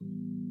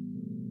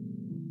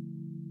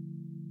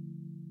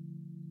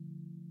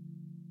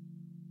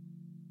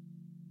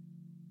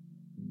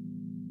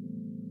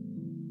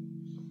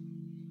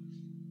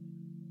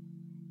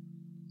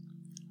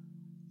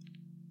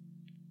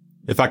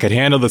If I could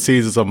handle the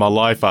seasons of my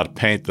life, I'd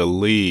paint the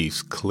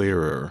leaves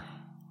clearer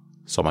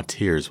so my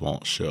tears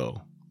won't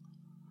show.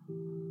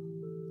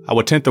 I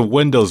would tint the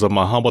windows of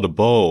my humble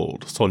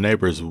abode so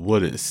neighbors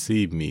wouldn't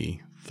see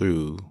me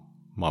through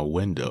my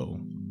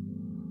window.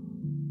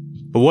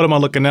 But what am I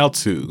looking out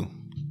to?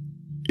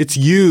 It's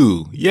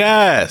you,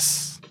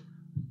 yes!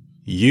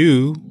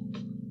 You,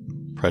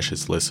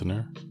 precious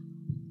listener.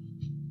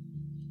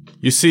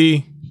 You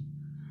see,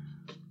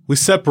 we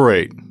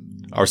separate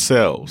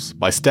ourselves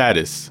by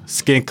status,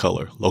 skin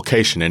color,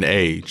 location, and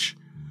age.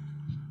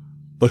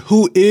 But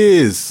who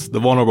is the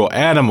vulnerable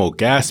animal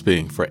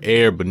gasping for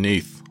air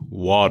beneath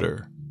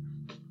water?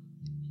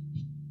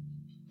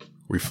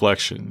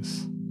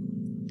 Reflections.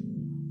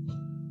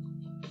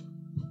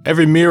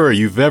 Every mirror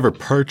you've ever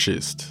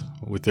purchased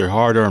with your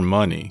hard-earned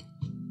money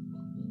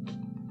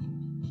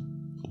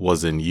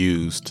was in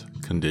used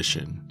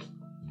condition.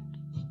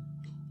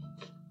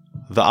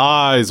 The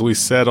eyes we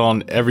set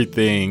on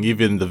everything,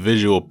 even the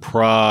visual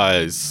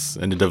prize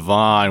and the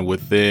divine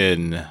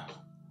within,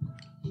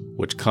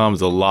 which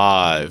comes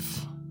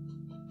alive.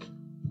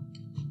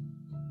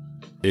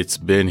 It's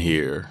been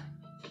here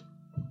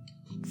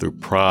through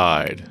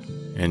pride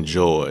and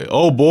joy.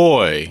 Oh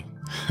boy!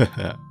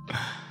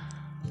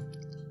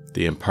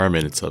 The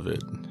impermanence of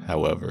it,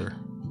 however,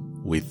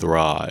 we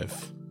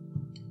thrive.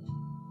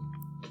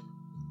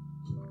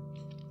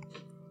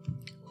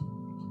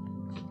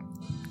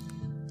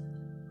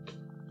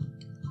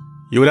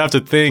 You would have to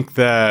think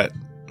that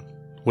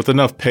with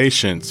enough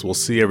patience, we'll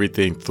see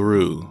everything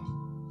through.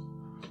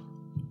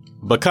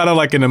 But kind of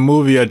like in a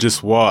movie I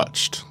just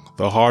watched,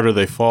 the harder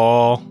they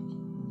fall,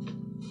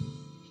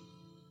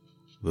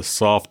 the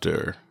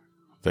softer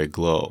they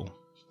glow.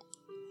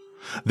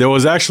 There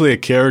was actually a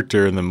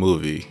character in the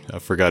movie, I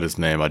forgot his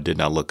name, I did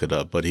not look it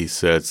up, but he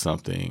said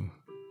something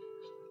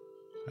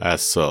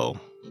as so,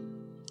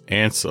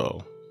 and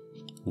so,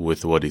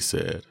 with what he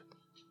said.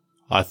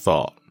 I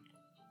thought,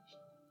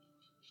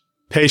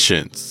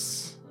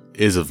 patience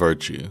is a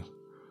virtue.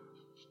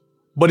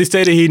 But he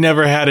stated he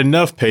never had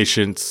enough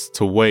patience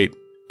to wait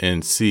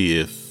and see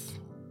if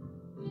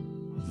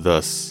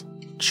thus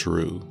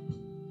true.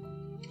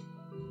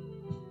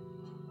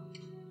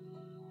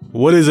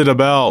 What is it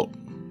about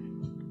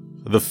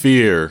the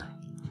fear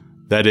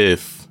that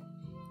if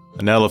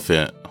an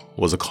elephant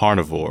was a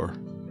carnivore,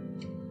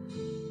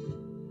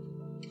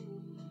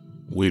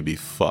 we'd be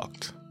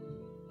fucked?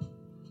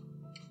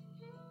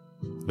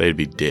 They'd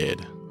be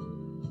dead.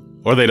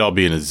 Or they'd all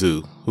be in a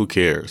zoo. Who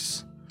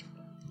cares?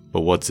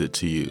 But what's it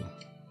to you?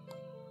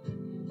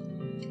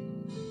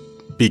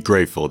 Be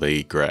grateful they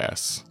eat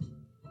grass.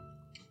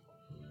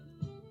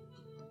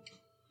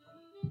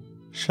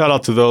 Shout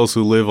out to those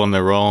who live on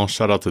their own.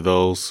 Shout out to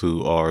those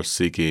who are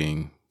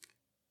seeking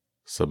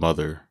some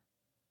other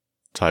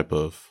type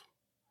of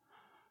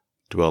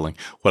dwelling.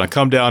 When I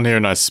come down here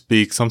and I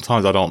speak,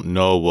 sometimes I don't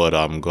know what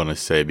I'm going to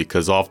say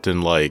because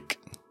often, like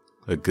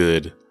a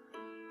good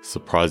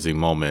surprising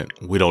moment,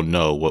 we don't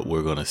know what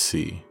we're going to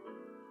see.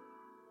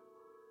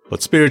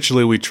 But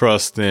spiritually, we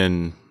trust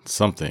in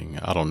something.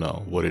 I don't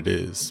know what it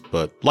is.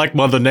 But like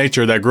Mother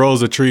Nature that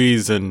grows the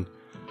trees and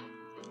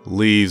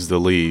leaves the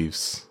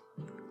leaves,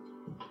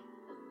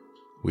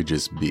 we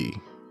just be.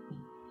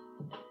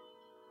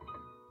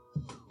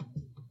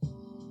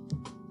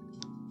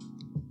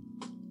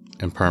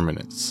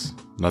 Impermanence.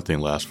 Nothing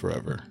lasts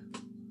forever.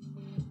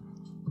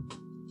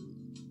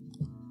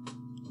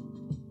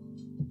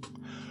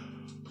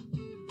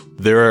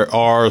 There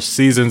are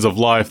seasons of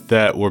life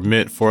that were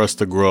meant for us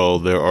to grow.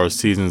 There are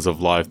seasons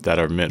of life that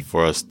are meant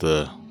for us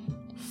to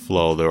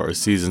flow. There are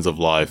seasons of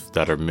life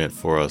that are meant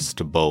for us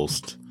to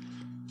boast.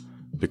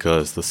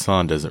 Because the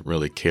sun doesn't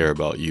really care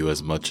about you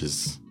as much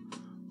as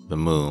the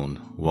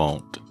moon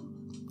won't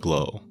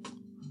glow.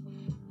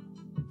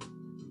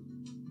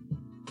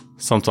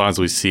 Sometimes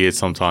we see it,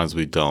 sometimes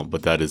we don't,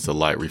 but that is the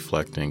light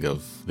reflecting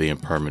of the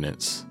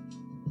impermanence.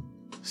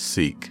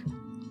 Seek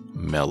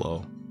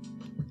mellow.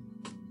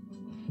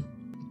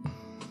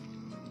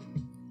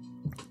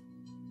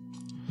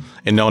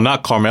 And no,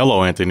 not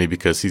Carmelo Anthony,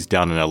 because he's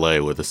down in LA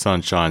where the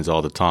sun shines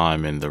all the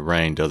time and the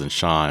rain doesn't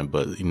shine.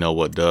 But you know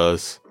what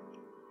does?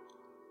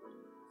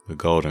 The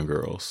Golden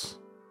Girls.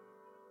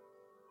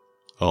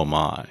 Oh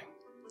my.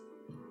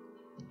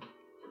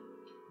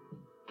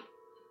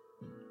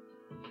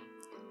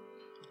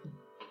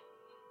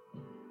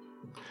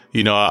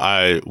 You know,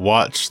 I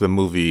watched the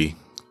movie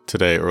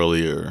today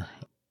earlier.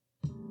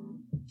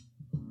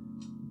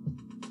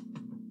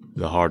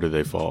 The Harder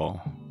They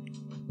Fall.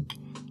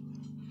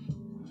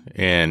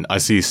 And I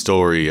see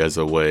story as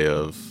a way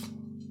of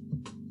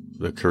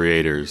the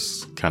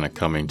creators kind of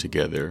coming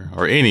together,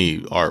 or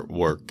any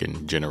artwork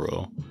in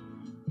general.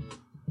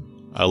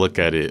 I look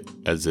at it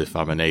as if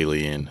I'm an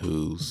alien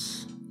who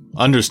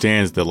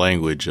understands the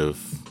language of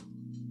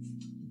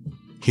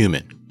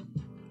human.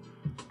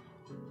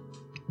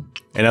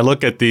 And I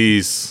look at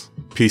these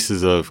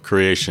pieces of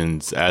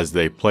creations as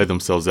they play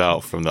themselves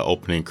out from the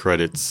opening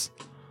credits.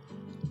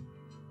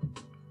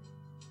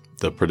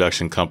 The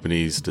production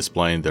companies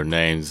displaying their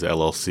names,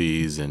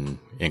 LLCs, and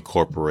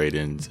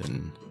incorporated,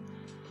 and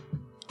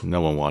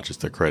no one watches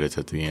the credits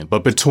at the end.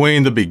 But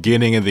between the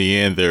beginning and the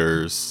end,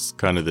 there's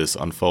kind of this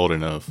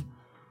unfolding of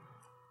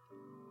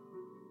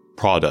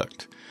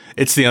product.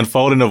 It's the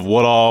unfolding of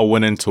what all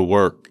went into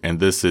work, and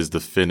this is the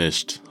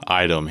finished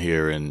item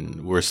here,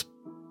 and we're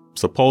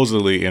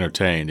supposedly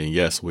entertained. And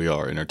yes, we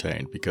are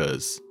entertained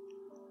because,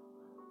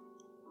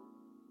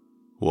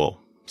 well,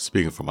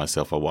 speaking for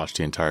myself, I watched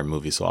the entire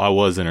movie, so I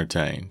was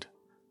entertained.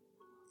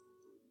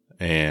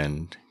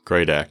 And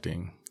great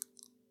acting.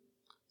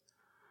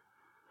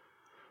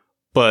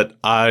 But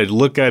I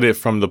look at it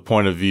from the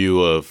point of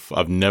view of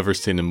I've never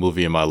seen a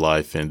movie in my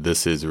life, and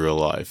this is real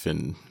life.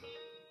 And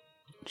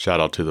shout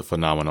out to the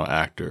phenomenal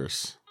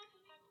actors.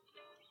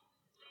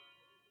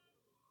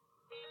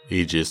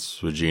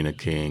 Aegis, Regina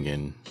King,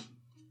 and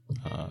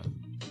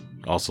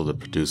also the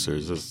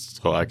producers.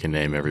 So I can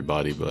name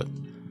everybody, but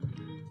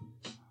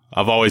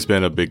I've always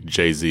been a big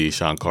Jay-Z,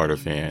 Sean Carter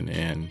fan,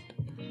 and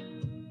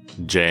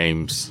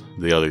James,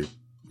 the other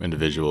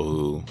individual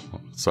who,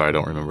 sorry, I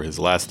don't remember his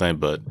last name,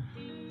 but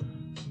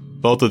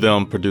both of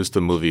them produced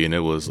the movie, and it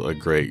was a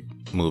great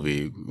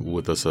movie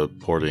with a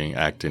supporting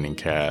acting and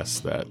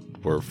cast that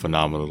were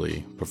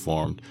phenomenally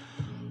performed.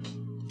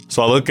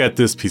 So I look at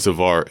this piece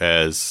of art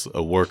as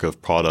a work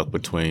of product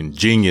between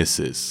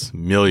geniuses,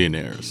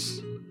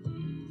 millionaires,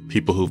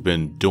 people who've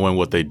been doing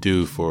what they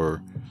do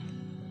for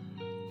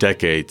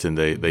decades, and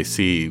they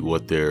see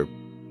what their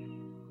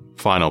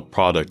final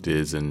product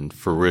is in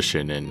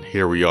fruition, and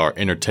here we are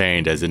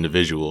entertained as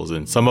individuals,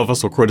 and some of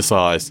us will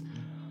criticize,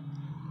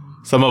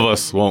 some of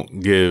us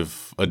won't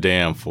give a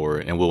damn for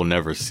it, and we'll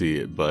never see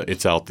it, but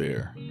it's out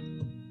there.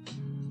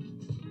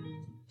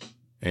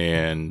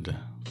 And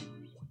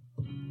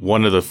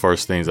one of the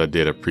first things I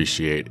did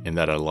appreciate and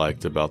that I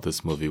liked about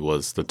this movie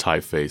was the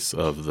typeface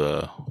of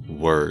the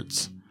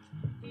words.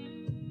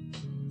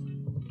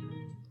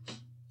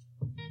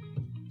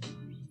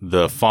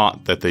 The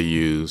font that they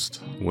used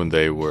when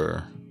they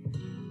were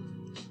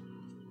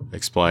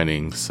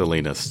explaining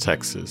Salinas,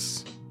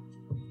 Texas.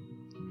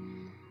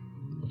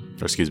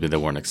 Or excuse me, they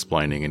weren't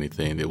explaining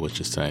anything. They was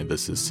just saying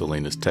this is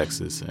Salinas,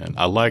 Texas. And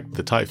I like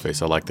the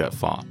typeface. I like that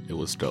font. It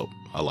was dope.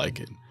 I like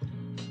it.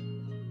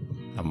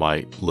 I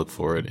might look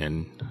for it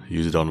and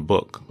use it on a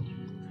book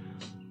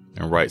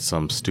and write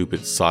some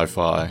stupid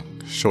sci-fi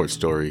short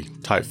story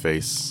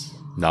typeface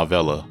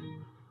novella.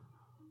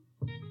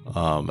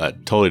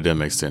 That totally didn't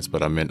make sense,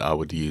 but I meant I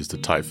would use the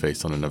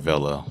typeface on a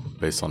novella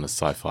based on a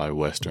sci-fi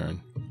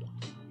western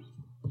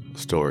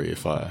story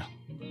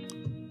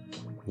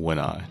when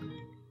I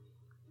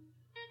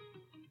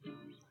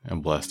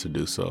am blessed to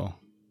do so.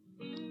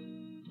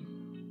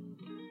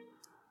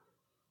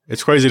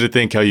 It's crazy to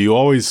think how you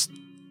always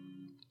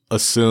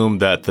assume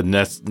that the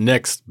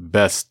next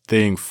best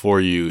thing for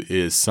you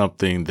is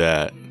something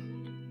that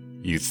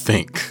you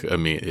think. I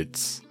mean,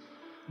 it's,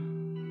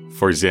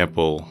 for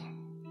example,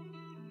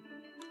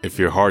 if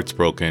your heart's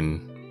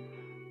broken,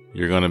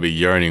 you're going to be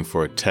yearning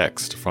for a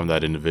text from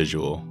that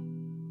individual,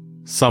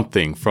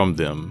 something from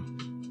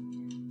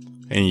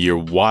them. In your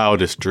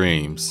wildest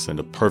dreams, in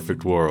a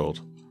perfect world,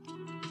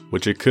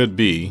 which it could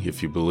be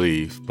if you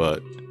believe,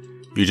 but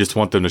you just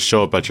want them to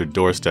show up at your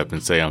doorstep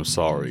and say, I'm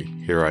sorry,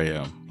 here I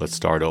am, let's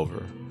start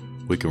over.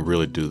 We can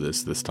really do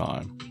this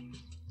time.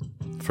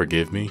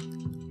 Forgive me?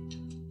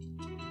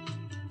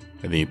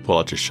 And then you pull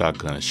out your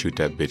shotgun and shoot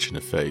that bitch in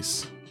the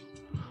face.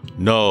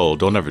 No,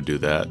 don't ever do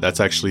that. That's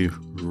actually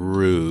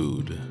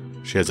rude.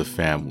 She has a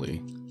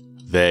family.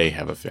 They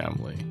have a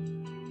family.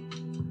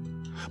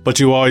 But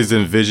you always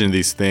envision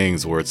these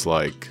things where it's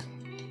like,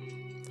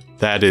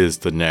 that is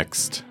the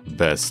next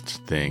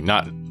best thing.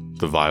 Not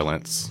the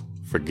violence,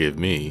 forgive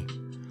me.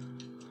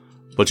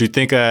 But you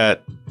think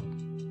at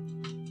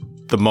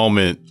the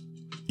moment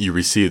you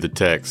receive the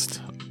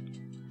text,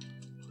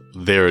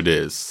 there it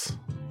is,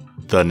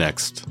 the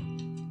next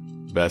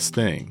best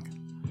thing.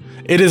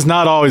 It is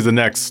not always the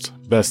next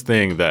best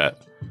thing that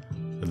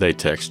they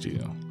text you.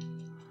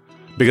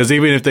 Because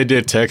even if they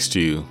did text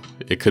you,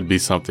 it could be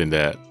something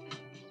that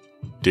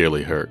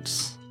dearly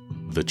hurts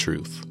the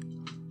truth.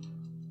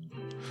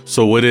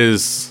 So what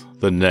is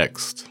the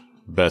next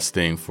best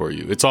thing for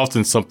you? It's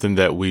often something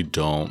that we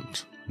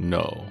don't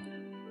know.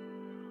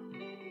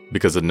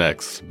 Because the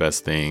next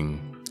best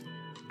thing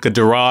could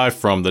derive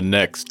from the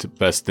next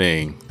best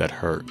thing that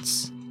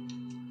hurts.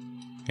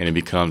 And it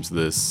becomes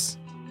this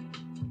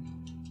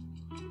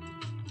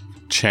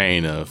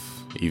chain of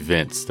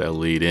events that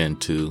lead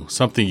into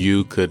something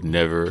you could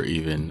never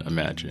even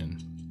imagine.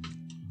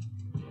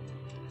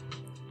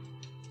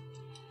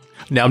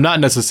 Now, I'm not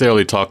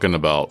necessarily talking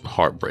about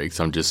heartbreaks.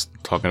 I'm just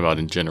talking about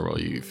in general.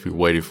 If you're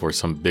waiting for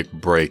some big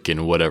break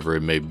in whatever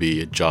it may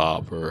be, a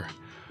job, or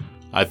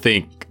I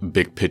think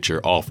big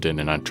picture often,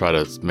 and I try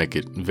to make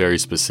it very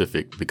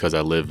specific because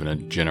I live in a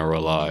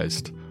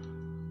generalized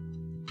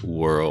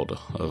world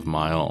of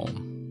my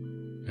own.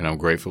 And I'm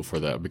grateful for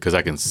that because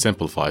I can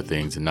simplify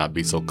things and not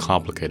be so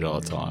complicated all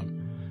the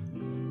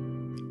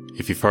time.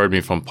 If you've heard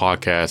me from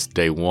podcast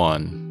day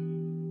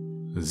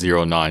 1,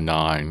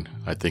 099,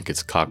 I think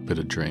it's Cockpit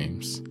of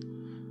Dreams.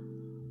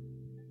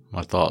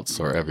 My thoughts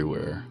are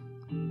everywhere.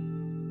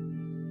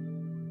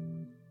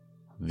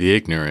 The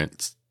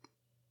ignorant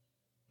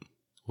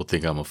will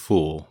think I'm a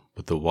fool,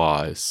 but the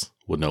wise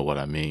will know what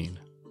I mean.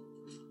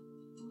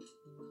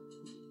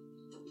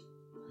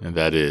 And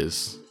that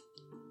is,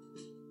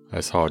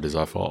 as hard as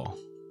I fall,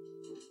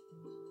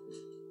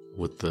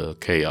 with the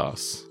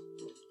chaos.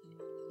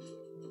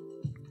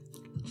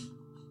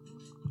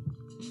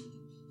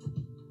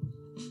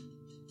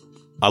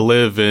 I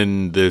live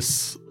in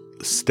this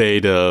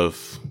state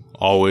of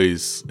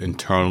always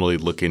internally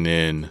looking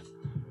in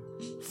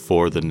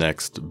for the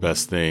next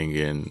best thing,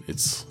 and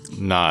it's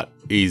not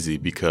easy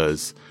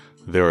because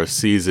there are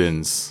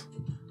seasons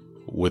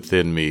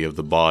within me of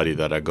the body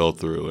that I go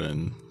through,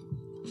 and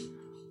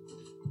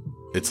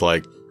it's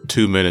like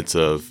 2 minutes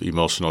of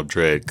emotional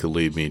dread could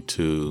lead me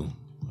to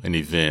an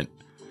event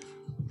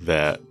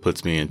that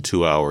puts me in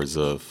 2 hours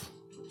of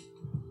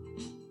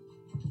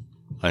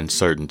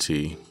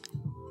uncertainty.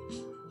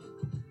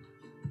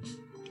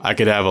 I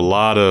could have a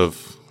lot of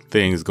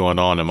things going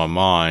on in my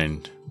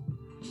mind,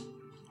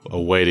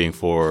 waiting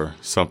for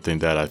something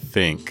that I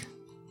think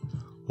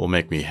will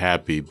make me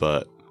happy,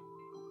 but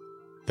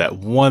that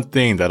one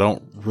thing that I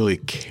don't really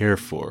care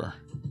for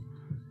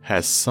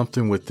has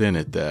something within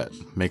it that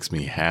makes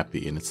me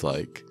happy, and it's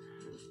like,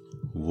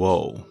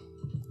 whoa,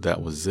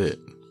 that was it.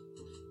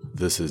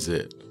 This is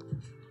it.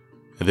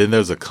 And then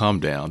there's a come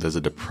down, there's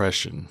a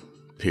depression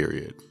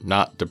period.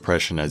 Not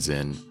depression as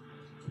in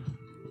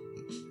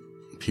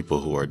people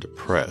who are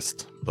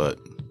depressed, but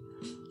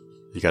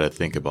you got to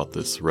think about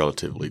this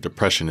relatively.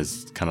 Depression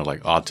is kind of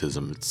like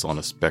autism. It's on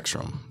a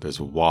spectrum. There's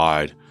a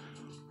wide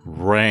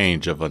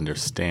range of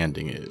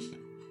understanding it.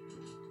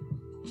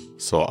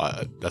 So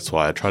that's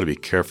why I try to be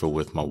careful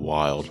with my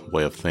wild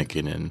way of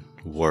thinking in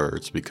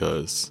words,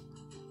 because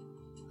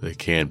they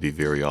can be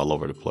very all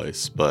over the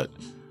place. But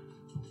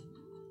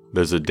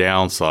there's a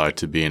downside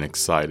to being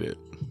excited.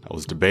 I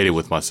was debating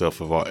with myself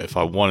if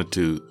I wanted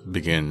to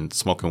begin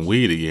smoking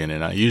weed again,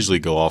 and I usually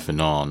go off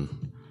and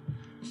on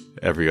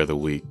every other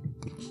week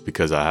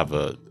because I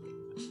don't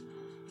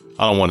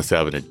want to say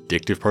I have an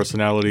addictive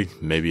personality.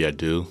 Maybe I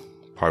do.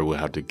 Probably would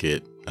have to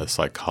get a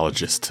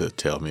psychologist to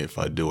tell me if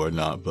I do or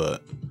not,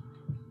 but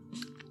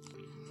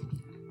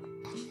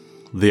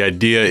the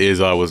idea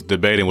is I was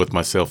debating with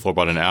myself for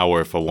about an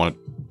hour if I wanted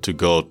to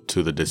go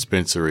to the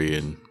dispensary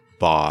and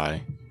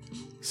buy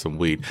some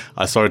weed.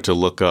 I started to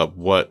look up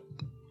what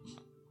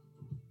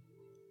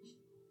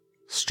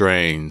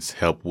strains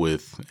help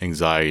with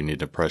anxiety and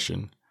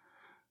depression.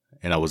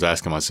 And I was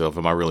asking myself,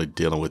 am I really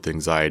dealing with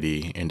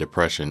anxiety and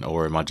depression,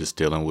 or am I just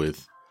dealing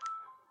with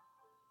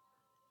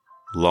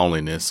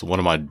loneliness? What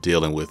am I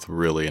dealing with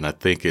really? And I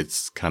think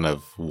it's kind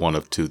of one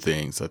of two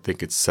things. I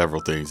think it's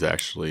several things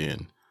actually.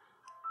 And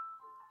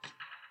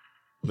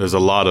there's a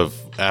lot of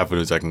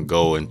avenues I can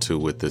go into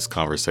with this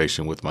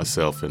conversation with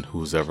myself and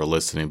who's ever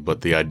listening. But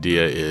the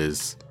idea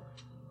is,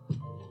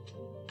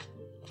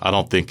 I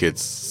don't think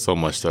it's so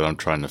much that I'm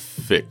trying to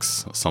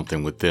fix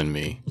something within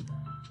me,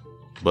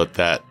 but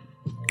that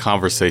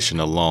conversation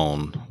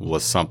alone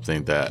was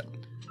something that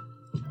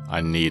I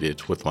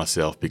needed with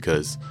myself,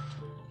 because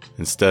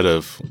instead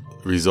of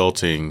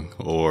resulting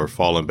or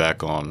falling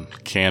back on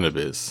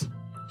cannabis,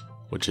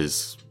 which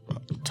is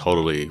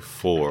totally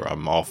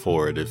I'm all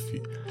for it if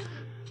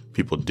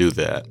people do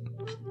that.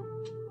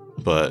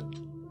 But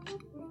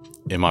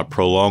am I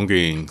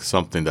prolonging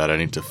something that I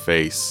need to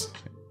face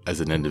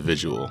as an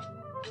individual?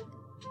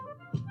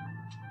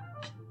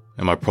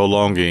 Am I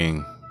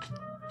prolonging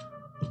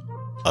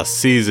a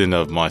season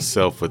of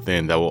myself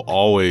within that will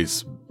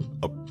always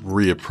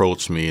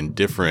reapproach me in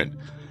different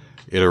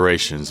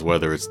iterations,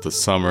 whether it's the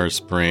summer,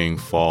 spring,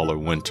 fall, or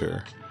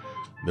winter?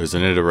 There's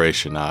an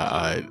iteration.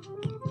 I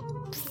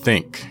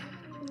think,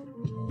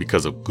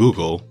 because of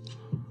Google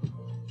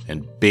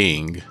and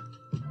Bing,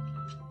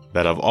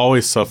 that I've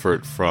always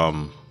suffered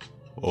from,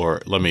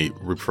 or let me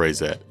rephrase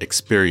that,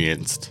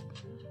 experienced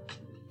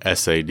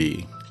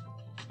SAD,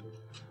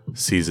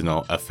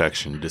 seasonal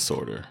affection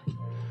disorder.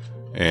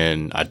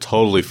 And I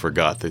totally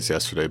forgot this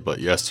yesterday, but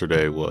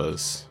yesterday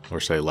was,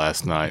 or say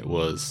last night,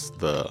 was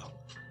the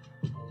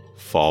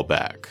fall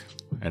back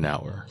an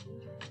hour.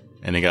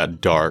 And it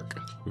got dark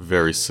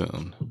very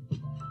soon.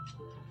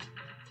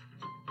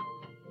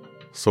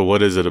 So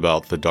what is it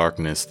about the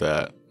darkness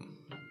that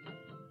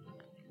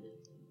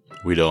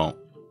we don't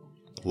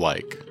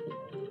like,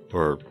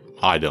 or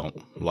I don't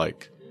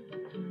like?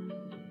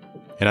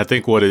 And I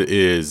think what it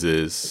is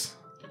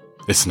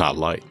it's not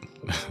light.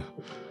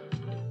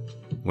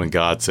 When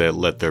God said,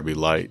 "Let there be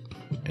light,"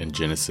 in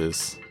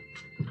Genesis,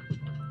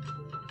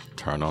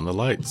 turn on the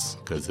lights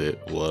because it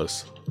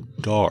was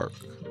dark.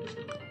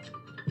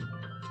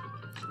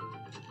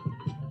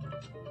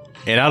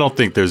 And I don't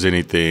think there's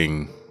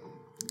anything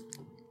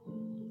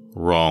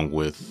wrong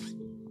with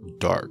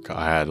dark.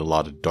 I had a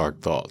lot of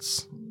dark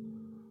thoughts.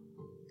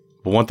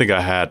 But one thing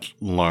I had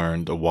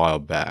learned a while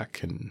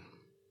back, and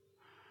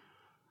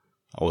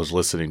I was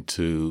listening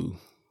to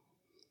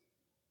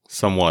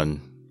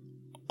someone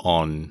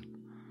on,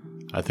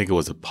 I think it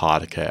was a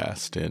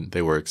podcast, and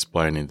they were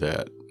explaining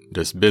that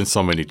there's been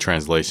so many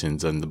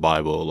translations in the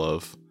Bible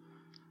of,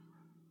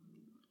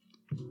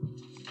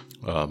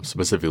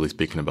 specifically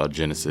speaking about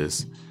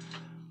Genesis.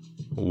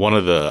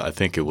 I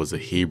think it was a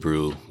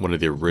Hebrew, one of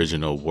the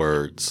original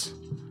words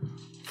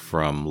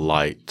from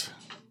light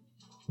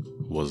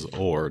was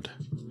ord.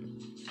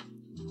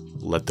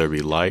 Let there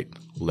be light,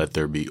 let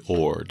there be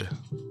ord.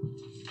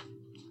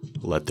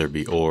 Let there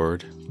be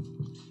ord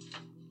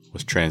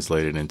was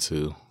translated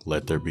into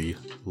let there be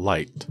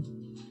light.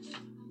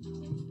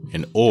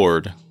 And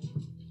ord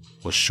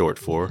was short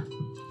for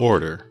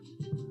order.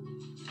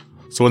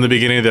 So in the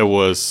beginning there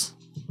was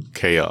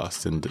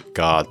chaos, and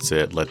God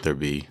said, let there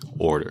be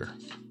order.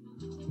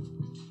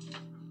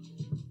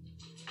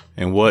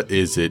 And what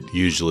is it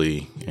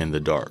usually in the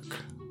dark?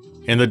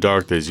 In the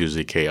dark, there's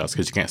usually chaos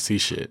because you can't see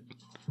shit.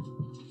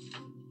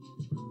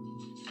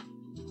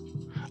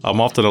 I'm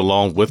often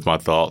alone with my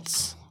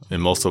thoughts,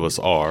 and most of us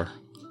are.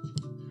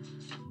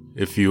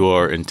 If you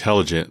are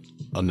intelligent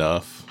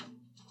enough,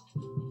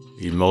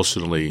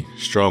 emotionally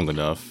strong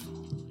enough,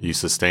 you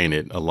sustain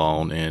it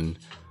alone, and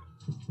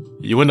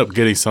you end up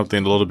getting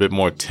something a little bit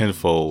more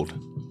tenfold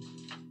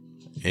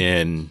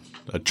in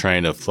a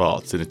train of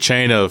thoughts, in a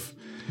chain of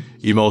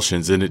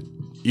emotions, and it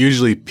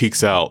usually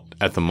peaks out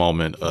at the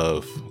moment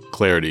of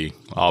clarity,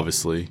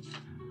 obviously,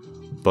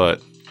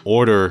 but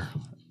order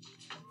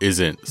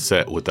isn't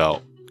set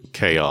without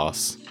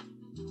chaos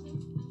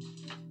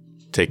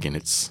taking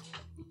its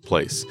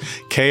place.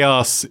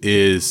 Chaos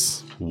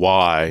is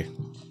why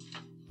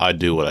I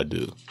do what I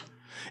do.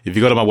 If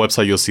you go to my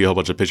website, you'll see a whole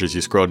bunch of pictures.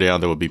 You scroll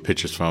down, there will be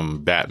pictures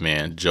from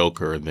Batman,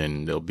 Joker,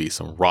 then there'll be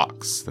some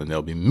rocks, then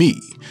there'll be me,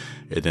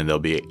 and then there'll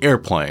be an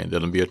airplane,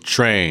 then there'll be a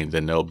train,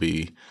 then there'll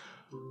be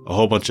a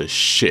whole bunch of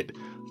shit.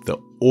 The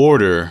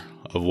order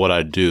of what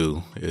I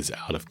do is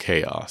out of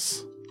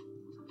chaos.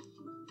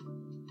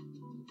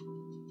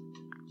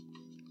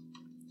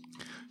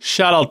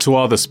 Shout out to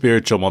all the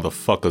spiritual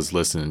motherfuckers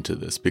listening to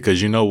this,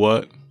 because you know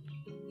what?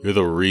 You're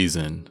the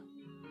reason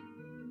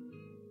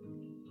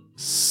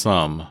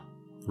some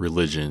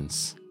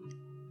religions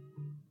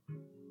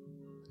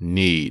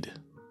need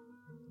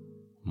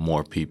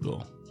more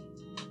people.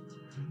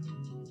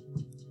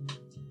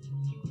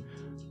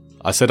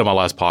 I said on my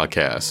last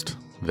podcast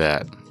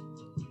that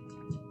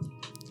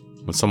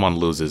when someone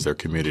loses their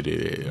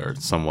community, or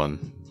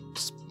someone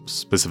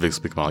specifically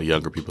speaking about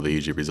younger people, they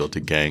usually resort to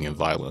gang and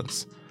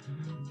violence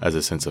as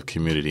a sense of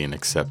community and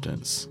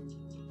acceptance.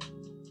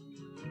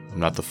 I'm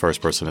not the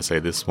first person to say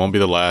this, won't be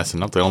the last, and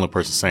not the only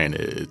person saying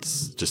it.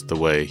 It's just the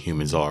way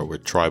humans are. We're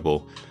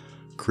tribal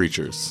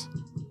creatures.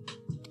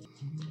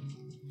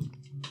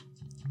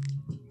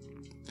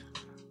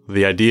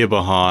 The idea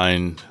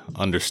behind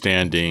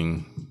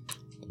understanding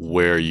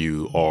where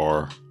you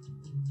are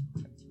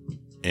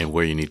and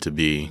where you need to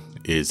be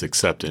is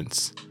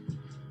acceptance.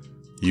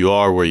 You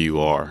are where you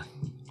are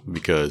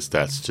because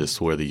that's just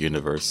where the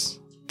universe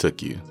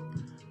took you.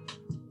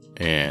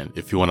 And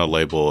if you want to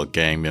label a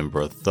gang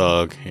member a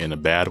thug in a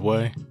bad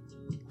way,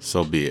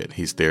 so be it.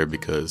 He's there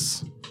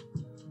because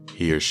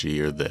he or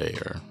she or they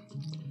are.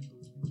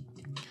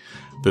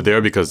 They're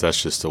there because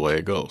that's just the way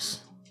it goes.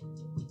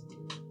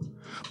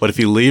 But if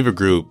you leave a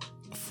group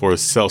for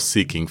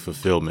self-seeking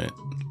fulfillment,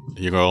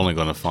 you're only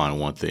going to find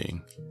one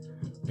thing,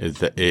 and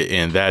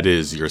that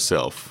is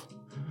yourself.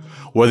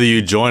 Whether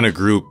you join a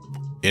group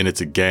and it's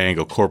a gang,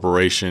 a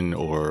corporation,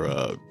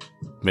 or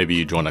maybe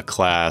you join a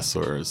class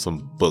or some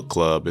book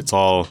club, it's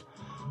all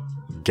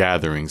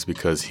gatherings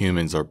because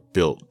humans are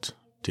built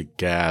to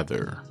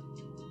gather.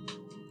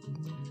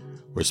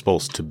 We're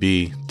supposed to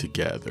be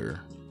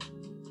together.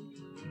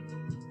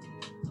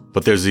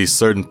 But there's these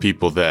certain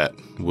people that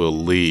will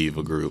leave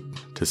a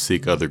group to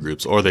seek other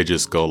groups, or they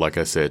just go, like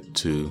I said,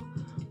 to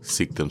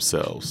seek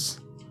themselves.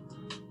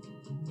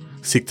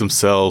 Seek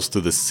themselves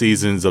through the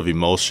seasons of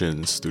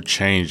emotions, through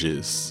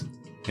changes,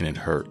 and it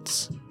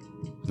hurts.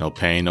 No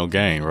pain, no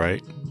gain,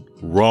 right?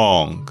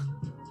 Wrong.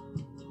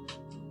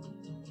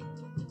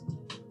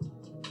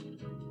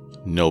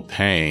 No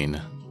pain.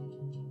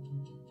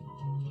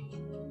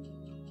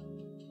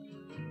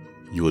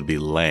 You would be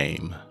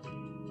lame.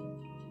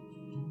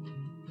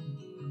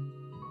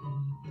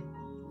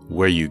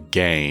 Where you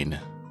gain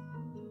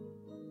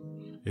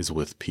is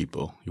with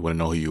people. You want to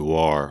know who you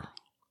are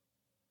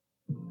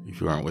if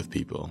you aren't with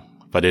people.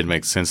 If I didn't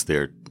make sense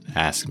there,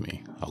 ask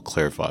me. I'll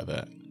clarify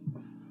that.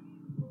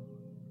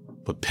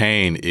 But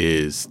pain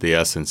is the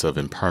essence of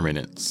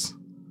impermanence.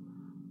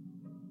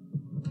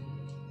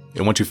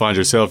 And once you find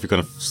yourself, you're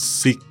going to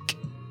seek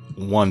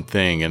one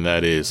thing, and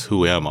that is,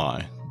 who am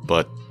I?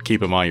 But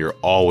keep in mind, you're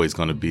always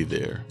going to be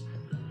there.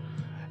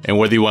 And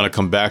whether you want to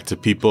come back to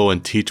people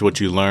and teach what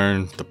you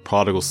learned, the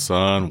prodigal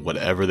son,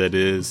 whatever that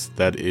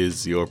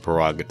is your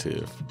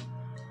prerogative.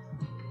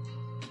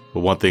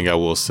 But one thing I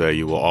will say,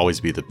 you will always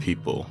be the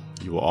people.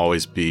 You will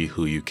always be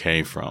who you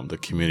came from, the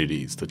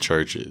communities, the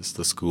churches,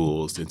 the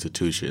schools, the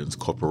institutions,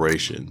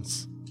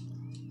 corporations.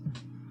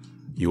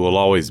 You will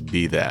always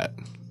be that.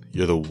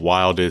 You're the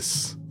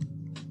wildest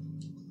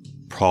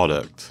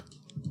product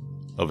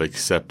of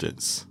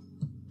acceptance.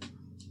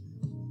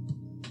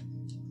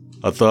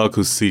 A thug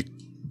who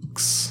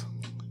seeks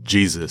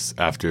Jesus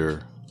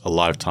after a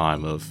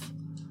lifetime of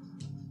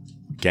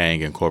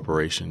gang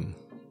incorporation.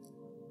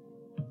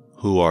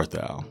 Who art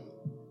thou?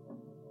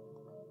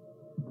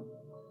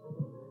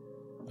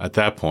 At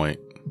that point,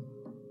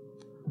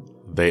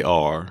 they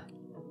are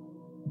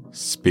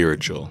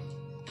spiritual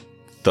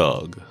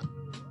thug.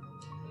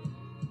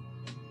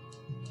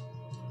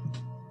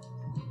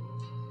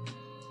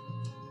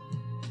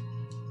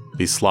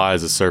 Be sly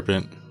as a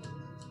serpent,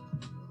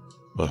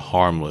 but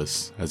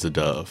harmless as a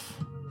dove.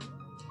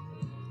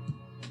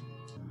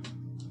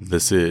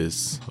 This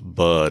is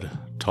Bud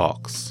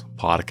Talks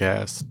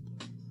Podcast,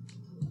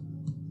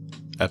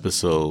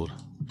 episode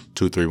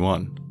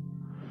 231.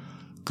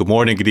 Good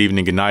morning, good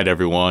evening, good night,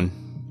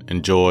 everyone.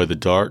 Enjoy the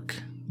dark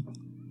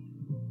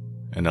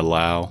and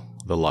allow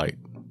the light.